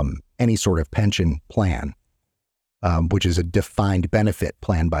any sort of pension plan. which is a defined benefit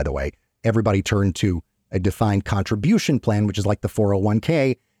plan, by the way. Everybody turned to a defined contribution plan, which is like the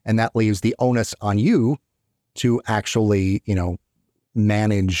 401k, and that leaves the onus on you to actually,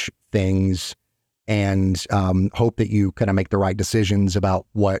 manage things and hope that you kind of make the right decisions about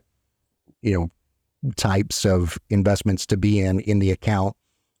what, types of investments to be in the account,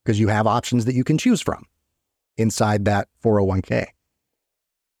 because you have options that you can choose from inside that 401k.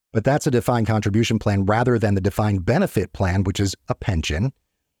 But that's a defined contribution plan rather than the defined benefit plan, which is a pension.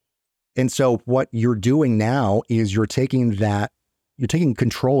 And so what you're doing now is you're taking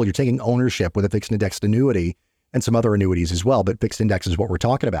control, you're taking ownership with a fixed indexed annuity and some other annuities as well, but fixed index is what we're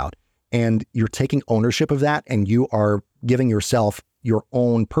talking about. And you're taking ownership of that, and you are giving yourself your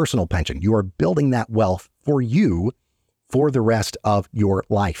own personal pension. You are building that wealth for you for the rest of your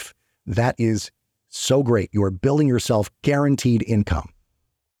life. That is so great. You are building yourself guaranteed income.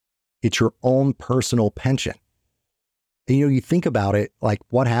 It's your own personal pension. And, you think about it, like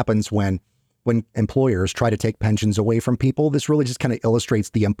what happens when employers try to take pensions away from people. This really just kind of illustrates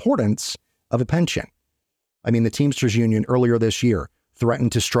the importance of a pension. I mean, the Teamsters Union earlier this year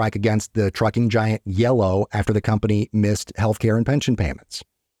threatened to strike against the trucking giant Yellow after the company missed healthcare and pension payments.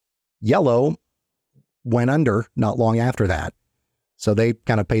 Yellow went under not long after that. So they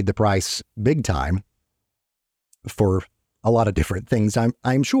kind of paid the price big time for a lot of different things,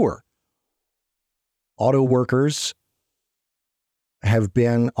 I'm sure. Auto workers have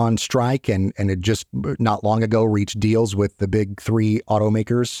been on strike and had just not long ago reached deals with the big three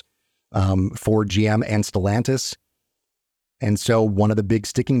automakers, Ford, GM, and Stellantis. And so one of the big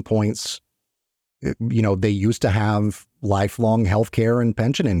sticking points, they used to have lifelong healthcare and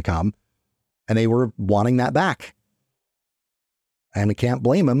pension income, and they were wanting that back. And I can't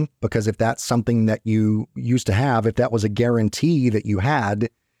blame them, because if that's something that you used to have, if that was a guarantee that you had,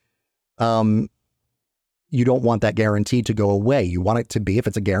 you don't want that guarantee to go away. You want it to be, if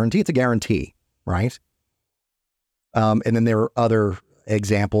it's a guarantee, right? And then there are other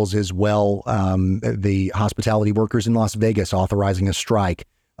examples as well. The hospitality workers in Las Vegas authorizing a strike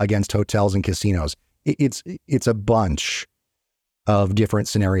against hotels and casinos. It's a bunch of different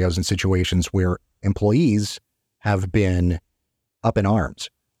scenarios and situations where employees have been up in arms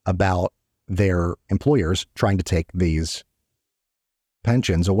about their employers trying to take these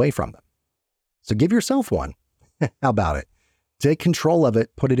pensions away from them. So give yourself one. How about it? Take control of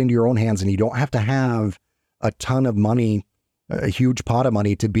it, put it into your own hands, and you don't have to have a ton of money, a huge pot of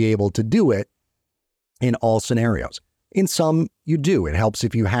money to be able to do it in all scenarios. In some, you do. It helps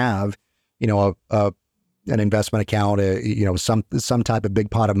if you have, an investment account, some type of big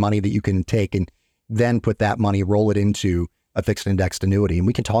pot of money that you can take and then put that money, roll it into a fixed indexed annuity. And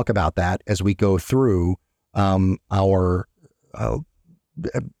we can talk about that as we go through our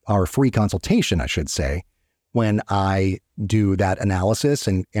free consultation, I should say, when I do that analysis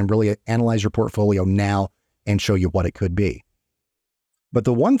and really analyze your portfolio now and show you what it could be. But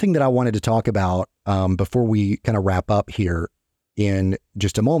the one thing that I wanted to talk about before we kind of wrap up here in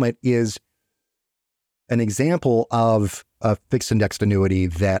just a moment is an example of a fixed indexed annuity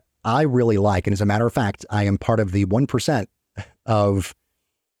that I really like. And as a matter of fact, I am part of the 1% of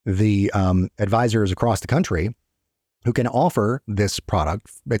the advisors across the country who can offer this product.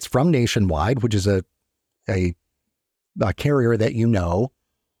 It's from Nationwide, which is a carrier that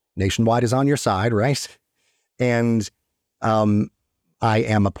Nationwide is on your side, right? And I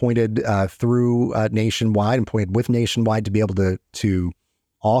am appointed through Nationwide, appointed with Nationwide to be able to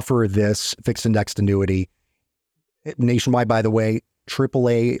offer this fixed indexed annuity. Nationwide, by the way,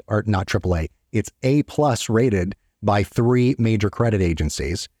 AAA, or not AAA, it's A+ rated by 3 major credit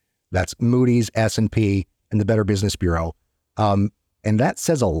agencies. That's Moody's, S&P, and the Better Business Bureau. And that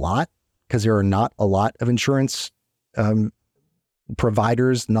says a lot, because there are not a lot of insurance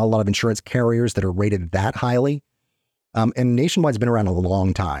providers, not a lot of insurance carriers that are rated that highly. And Nationwide's been around a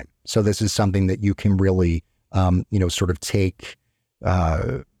long time. So this is something that you can really, sort of take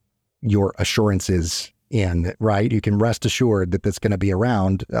your assurances in, right? You can rest assured that that's going to be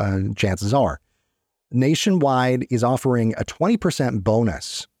around, chances are. Nationwide is offering a 20%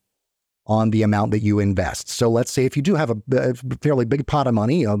 bonus on the amount that you invest. So let's say if you do have a fairly big pot of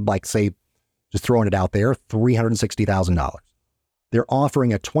money, like say, just throwing it out there, $360,000. They're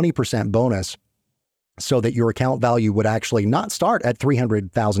offering a 20% bonus so that your account value would actually not start at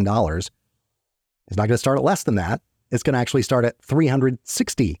 $300,000. It's not going to start at less than that. It's going to actually start at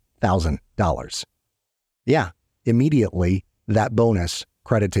 $360,000. Yeah, immediately that bonus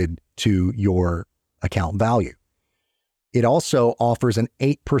credited to your account value. It also offers an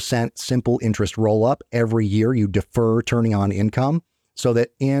 8% simple interest roll-up every year you defer turning on income. So that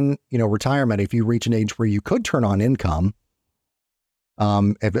in, retirement, if you reach an age where you could turn on income,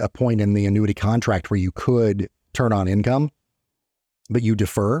 at a point in the annuity contract where you could turn on income, but you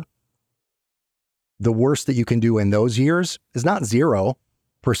defer, the worst that you can do in those years is not 0%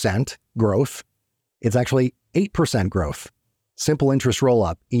 growth. It's actually 8% growth. Simple interest roll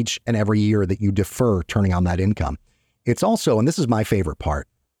up each and every year that you defer turning on that income. It's also, and this is my favorite part,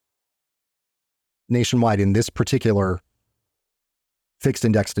 Nationwide in this particular fixed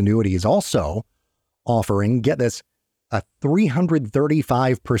indexed annuity is also offering, get this, a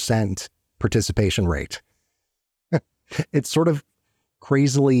 335% participation rate. It's sort of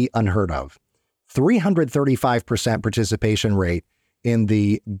crazily unheard of. 335% participation rate in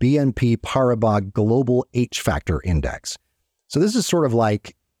the BNP Paribas Global H Factor Index. So this is sort of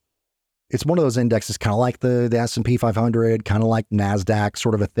like, it's one of those indexes, kind of like the S&P 500, kind of like NASDAQ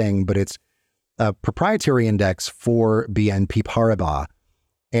sort of a thing, but it's a proprietary index for BNP Paribas.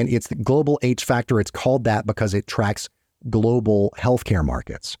 And it's the Global H Factor. It's called that because it tracks global healthcare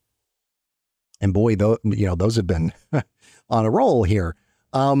markets. And boy, those have been on a roll here.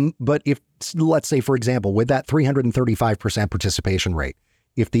 But if, let's say, for example, with that 335% participation rate,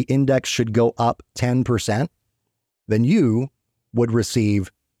 if the index should go up 10%, then you would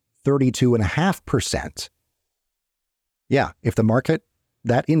receive 32.5%. Yeah, if the market,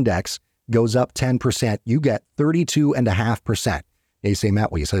 that index goes up 10%, you get 32.5%. You say,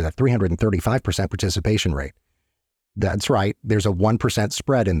 Matt, well, you said that 335% participation rate. That's right. There's a 1%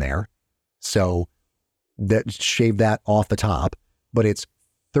 spread in there. So that shave that off the top, but it's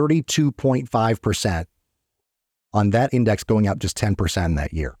 32.5% on that index going up just 10%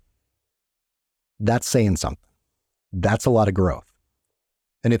 that year. That's saying something. That's a lot of growth.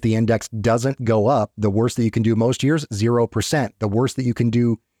 And if the index doesn't go up, the worst that you can do most years, 0%. The worst that you can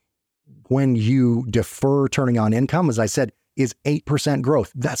do when you defer turning on income, as I said, is 8%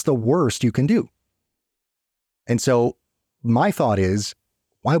 growth. That's the worst you can do. And so my thought is,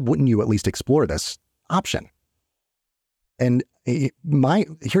 why wouldn't you at least explore this option? And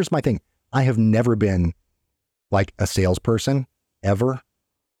here's my thing. I have never been like a salesperson ever.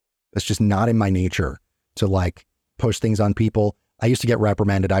 It's just not in my nature to like push things on people. I used to get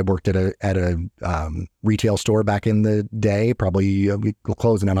reprimanded. I worked at a retail store back in the day, probably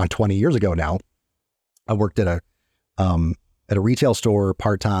closing in on 20 years ago now. I worked at a retail store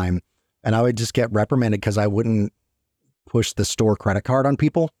part-time, and I would just get reprimanded because I wouldn't push the store credit card on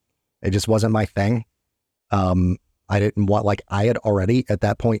people. It just wasn't my thing. I didn't want, like, I had already at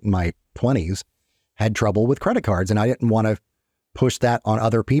that point in my 20s had trouble with credit cards, and I didn't want to push that on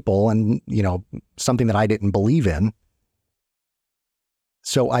other people and, something that I didn't believe in.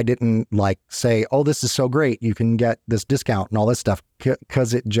 So I didn't like say, oh, this is so great, you can get this discount and all this stuff,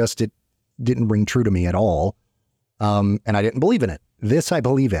 because it didn't ring true to me at all. And I didn't believe in it. This I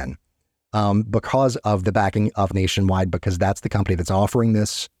believe in because of the backing of Nationwide, because that's the company that's offering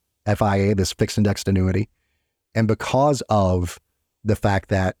this FIA, this fixed indexed annuity. And because of the fact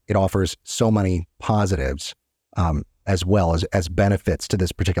that it offers so many positives as well as benefits to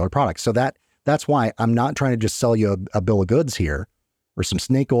this particular product. So that's why I'm not trying to just sell you a bill of goods here or some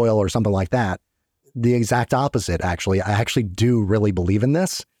snake oil or something like that. The exact opposite, actually. I actually do really believe in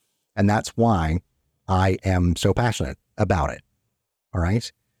this. And that's why I am so passionate about it. All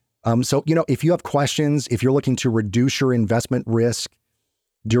right. So, if you have questions, if you're looking to reduce your investment risk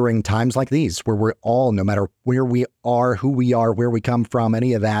during times like these, where we're all, no matter where we are, who we are, where we come from,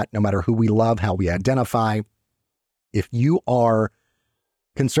 any of that, no matter who we love, how we identify, if you are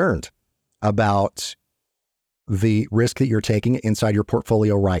concerned about the risk that you're taking inside your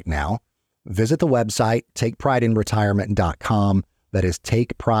portfolio right now, visit the website, takeprideinretirement.com. That is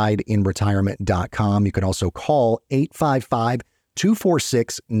takeprideinretirement.com. You can also call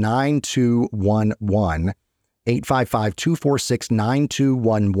 855-246-9211.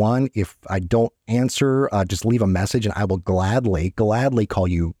 855-246-9211. If I don't answer, just leave a message and I will gladly call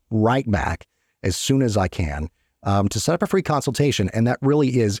you right back as soon as I can to set up a free consultation. And that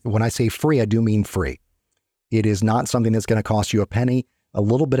really is, when I say free, I do mean free. It is not something that's going to cost you a penny, a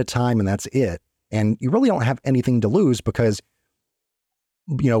little bit of time, and that's it. And you really don't have anything to lose because,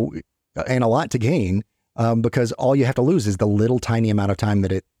 and a lot to gain, because all you have to lose is the little tiny amount of time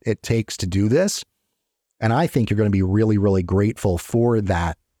that it takes to do this. And I think you're going to be really, really grateful for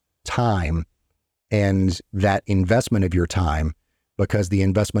that time and that investment of your time, because the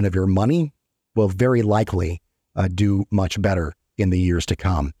investment of your money will very likely do much better in the years to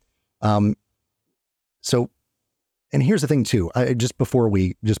come. And here's the thing too, just before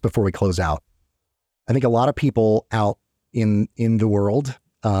we close out, I think a lot of people out in the world,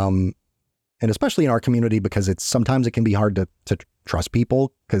 and especially in our community, because sometimes it can be hard to trust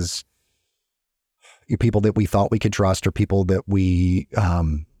people because people that we thought we could trust or people that we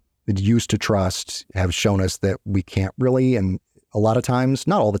used to trust have shown us that we can't really. And a lot of times,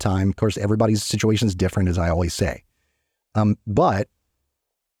 not all the time, of course, everybody's situation is different, as I always say. But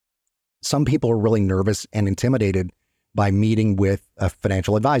some people are really nervous and intimidated by meeting with a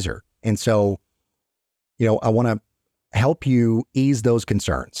financial advisor. And so, I want to help you ease those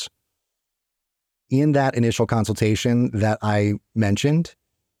concerns. In that initial consultation that I mentioned,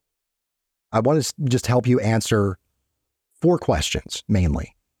 I want to just help you answer 4 questions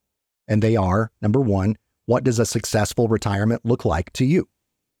mainly. And they are, number 1, what does a successful retirement look like to you?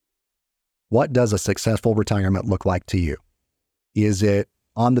 What does a successful retirement look like to you? Is it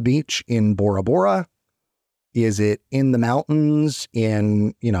on the beach in Bora Bora? Is it in the mountains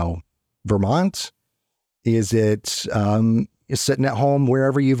in, Vermont? Is it sitting at home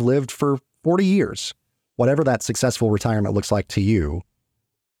wherever you've lived for 40 years? Whatever that successful retirement looks like to you,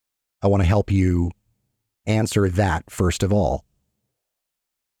 I want to help you answer that first of all.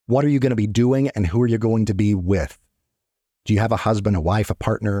 What are you going to be doing and who are you going to be with? Do you have a husband, a wife, a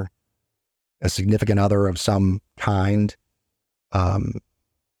partner, a significant other of some kind?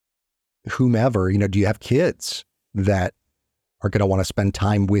 Whomever, do you have kids that are going to want to spend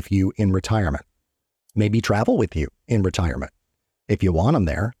time with you in retirement? Maybe travel with you in retirement if you want them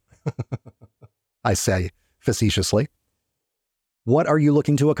there. I say facetiously. What are you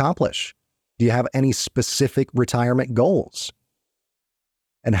looking to accomplish? Do you have any specific retirement goals?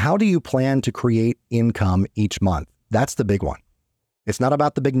 And how do you plan to create income each month? That's the big one. It's not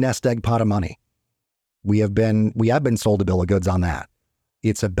about the big nest egg pot of money. We have been sold a bill of goods on that.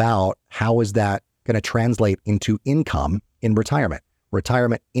 It's about how is that going to translate into income in retirement?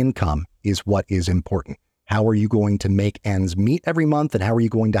 Retirement income is what is important. How are you going to make ends meet every month? And how are you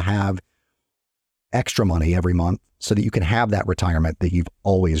going to have extra money every month so that you can have that retirement that you've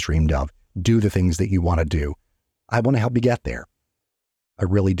always dreamed of? Do the things that you want to do. I want to help you get there. I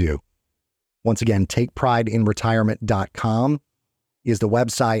really do. Once again, takeprideinretirement.com is the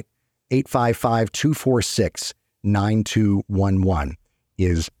website. 855-246-9211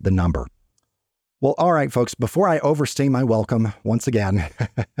 is the number. Well, all right, folks, before I overstay my welcome once again,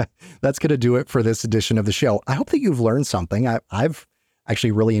 that's going to do it for this edition of the show. I hope that you've learned something. I've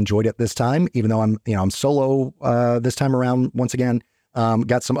actually really enjoyed it this time, even though I'm solo this time around once again.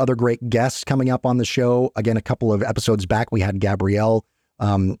 Got some other great guests coming up on the show. Again, a couple of episodes back, we had Gabrielle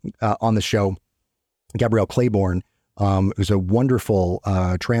on the show, Gabrielle Claiborne, who's a wonderful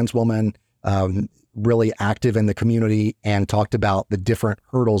trans woman, really active in the community, and talked about the different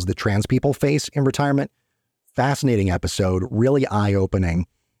hurdles that trans people face in retirement. Fascinating episode, really eye-opening.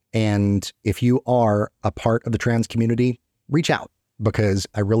 And if you are a part of the trans community, reach out because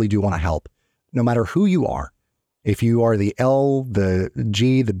I really do want to help. No matter who you are, if you are the L, the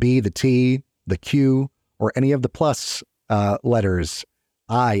G, the B, the T, the Q, or any of the plus letters,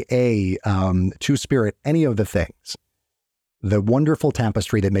 I, A, Two-Spirit, any of the things, the wonderful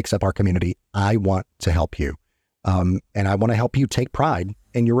tapestry that makes up our community, I want to help you. And I want to help you take pride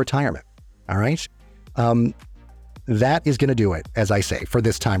in your retirement. All right. That is going to do it, as I say, for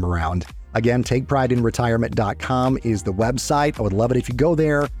this time around. Again, takeprideinretirement.com is the website. I would love it if you go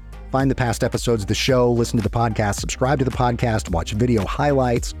there, find the past episodes of the show, listen to the podcast, subscribe to the podcast, watch video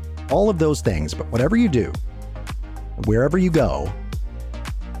highlights, all of those things. But whatever you do, wherever you go,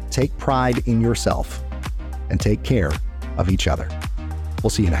 take pride in yourself and take care of each other.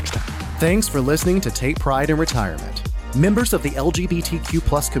 We'll see you next time. Thanks for listening to Take Pride in Retirement. Members of the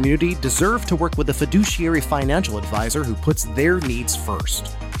LGBTQ+ community deserve to work with a fiduciary financial advisor who puts their needs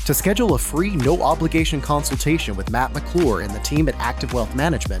first. To schedule a free, no-obligation consultation with Matt McClure and the team at Active Wealth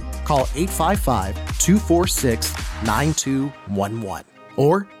Management, call 855-246-9211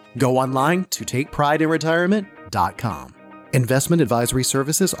 or go online to takeprideinretirement.com. Investment advisory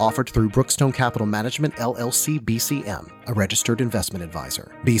services offered through Brookstone Capital Management, LLC, BCM, a registered investment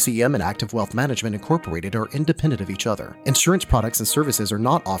advisor. BCM and Active Wealth Management Incorporated are independent of each other. Insurance products and services are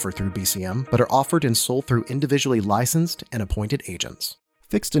not offered through BCM, but are offered and sold through individually licensed and appointed agents.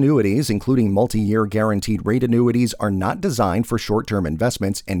 Fixed annuities, including multi-year guaranteed rate annuities, are not designed for short-term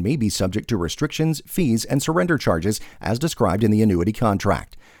investments and may be subject to restrictions, fees, and surrender charges as described in the annuity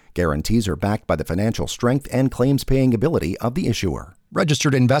contract. Guarantees are backed by the financial strength and claims-paying ability of the issuer.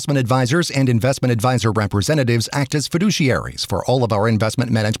 Registered investment advisors and investment advisor representatives act as fiduciaries for all of our investment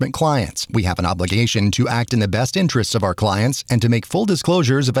management clients. We have an obligation to act in the best interests of our clients and to make full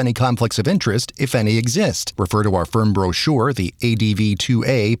disclosures of any conflicts of interest, if any exist. Refer to our firm brochure, the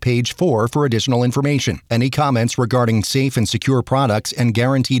ADV2A, page 4, for additional information. Any comments regarding safe and secure products and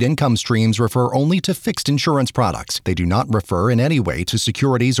guaranteed income streams refer only to fixed insurance products. They do not refer in any way to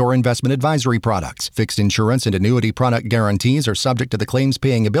securities or investment advisory products. Fixed insurance and annuity product guarantees are subject to the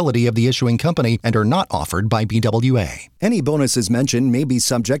claims-paying ability of the issuing company and are not offered by BWA. Any bonuses mentioned may be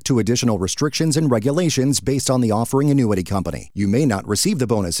subject to additional restrictions and regulations based on the offering annuity company. You may not receive the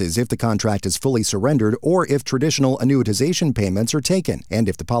bonuses if the contract is fully surrendered or if traditional annuitization payments are taken. And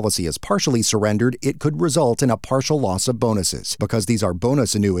if the policy is partially surrendered, it could result in a partial loss of bonuses. Because these are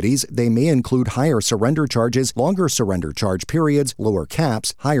bonus annuities, they may include higher surrender charges, longer surrender charge periods, lower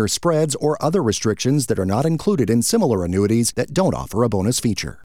caps, higher spreads, or other restrictions that are not included in similar annuities that don't offer a bonus feature.